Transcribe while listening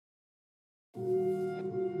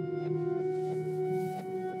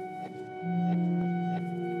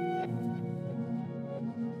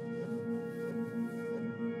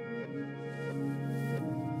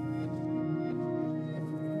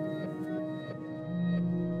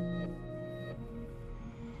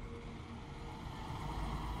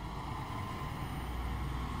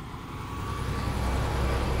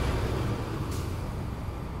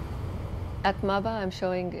At Maba, I'm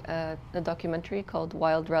showing a documentary called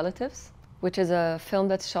Wild Relatives, which is a film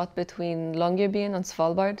that's shot between Longyearbyen on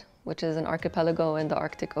Svalbard, which is an archipelago in the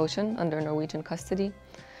Arctic Ocean under Norwegian custody,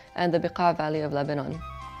 and the Bekaa Valley of Lebanon.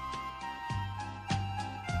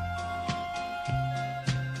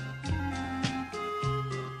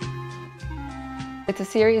 It's a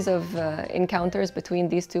series of encounters between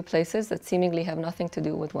these two places that seemingly have nothing to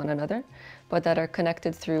do with one another, but that are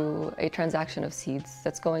connected through a transaction of seeds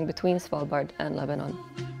that's going between Svalbard and Lebanon.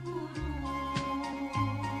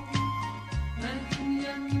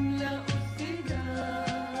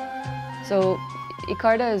 So,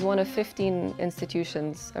 ICARDA is one of 15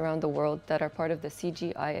 institutions around the world that are part of the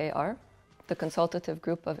CGIAR, the Consultative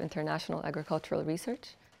Group of International Agricultural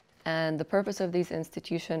Research. And the purpose of these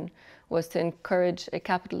institutions was to encourage a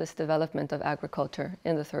capitalist development of agriculture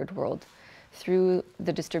in the Third World through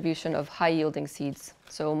the distribution of high-yielding seeds,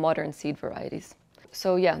 so modern seed varieties.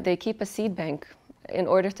 So yeah, they keep a seed bank in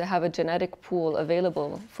order to have a genetic pool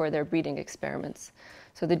available for their breeding experiments.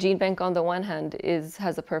 So the gene bank on the one hand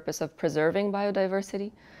has a purpose of preserving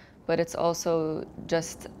biodiversity, but it's also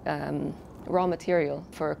just raw material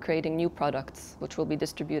for creating new products which will be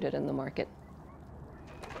distributed in the market.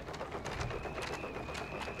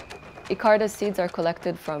 ICARDA's seeds are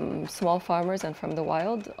collected from small farmers and from the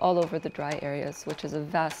wild all over the dry areas, which is a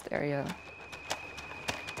vast area.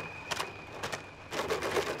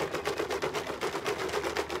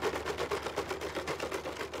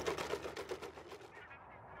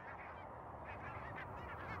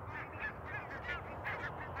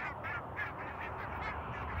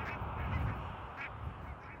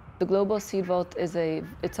 The global seed vault it's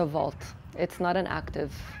a vault. It's not an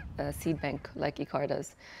active seed bank like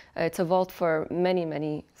ICARDA's. It's a vault for many,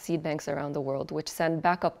 many seed banks around the world which send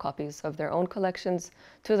backup copies of their own collections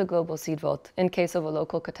to the global seed vault. In case of a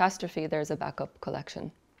local catastrophe, there's a backup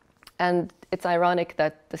collection. And it's ironic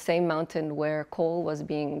that the same mountain where coal was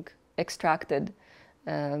being extracted,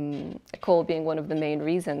 coal being one of the main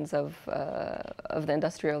reasons of the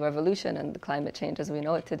Industrial Revolution and the climate change as we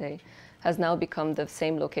know it today, has now become the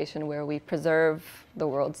same location where we preserve the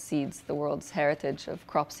world's seeds, the world's heritage of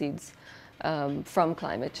crop seeds from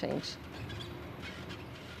climate change.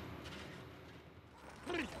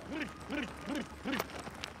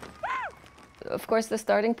 Of course, the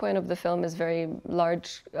starting point of the film is very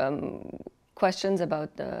large questions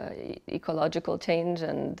about ecological change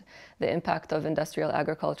and the impact of industrial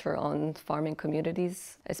agriculture on farming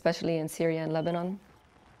communities, especially in Syria and Lebanon.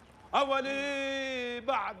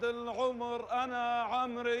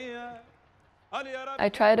 I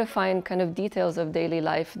try to find kind of details of daily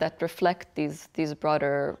life that reflect these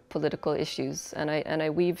broader political issues, and I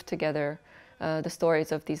weave together the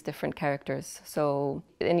stories of these different characters. So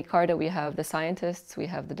in ICARDA we have the scientists, we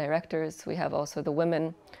have the directors, we have also the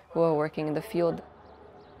women who are working in the field.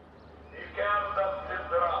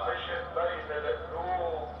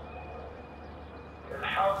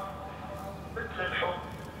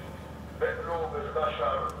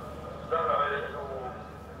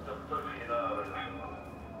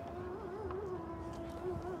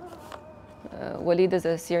 Walid is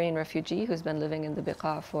a Syrian refugee who's been living in the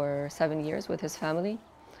Bekaa for 7 years with his family.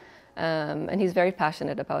 And he's very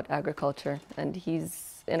passionate about agriculture, and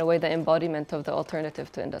he's, in a way, the embodiment of the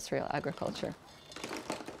alternative to industrial agriculture.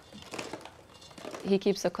 He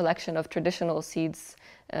keeps a collection of traditional seeds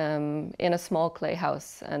in a small clay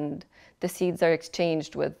house, and the seeds are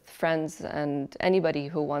exchanged with friends and anybody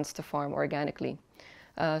who wants to farm organically.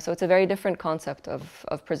 So it's a very different concept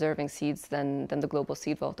of preserving seeds than the Global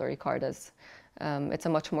Seed Vault or ICARDA's. It's a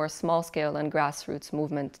much more small-scale and grassroots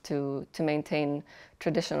movement to maintain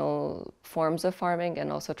traditional forms of farming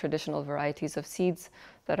and also traditional varieties of seeds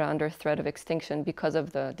that are under threat of extinction because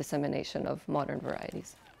of the dissemination of modern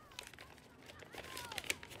varieties.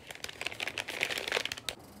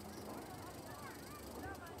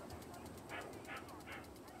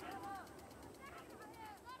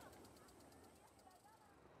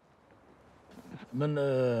 Men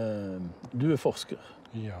du forsker.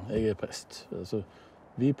 Ja. Jeg prest. Altså,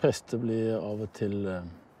 vi prester blir av og til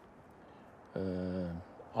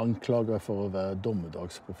anklaget for å være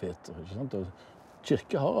dommedagsprofeter. Ikke sant? Og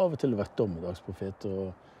kirke har av og til vært dommedagsprofeter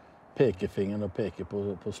og pekefingeren og peker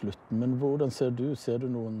på slutten. Men hvordan ser du? Ser du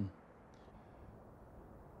noen?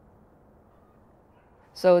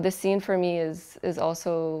 So this scene for me is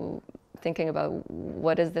also thinking about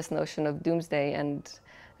what is this notion of doomsday and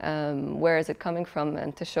where is it coming from,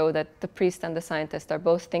 and to show that the priest and the scientist are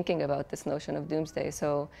both thinking about this notion of doomsday.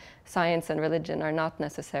 So science and religion are not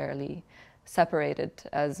necessarily separated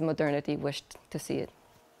as modernity wished to see it.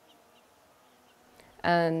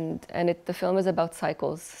 The film is about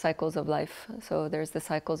cycles of life. So there's the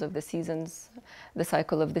cycles of the seasons, the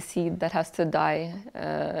cycle of the seed that has to die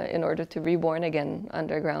in order to reborn again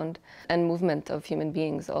underground, and movement of human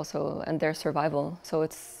beings also, and their survival. So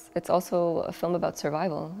it's also a film about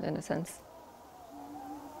survival in a sense.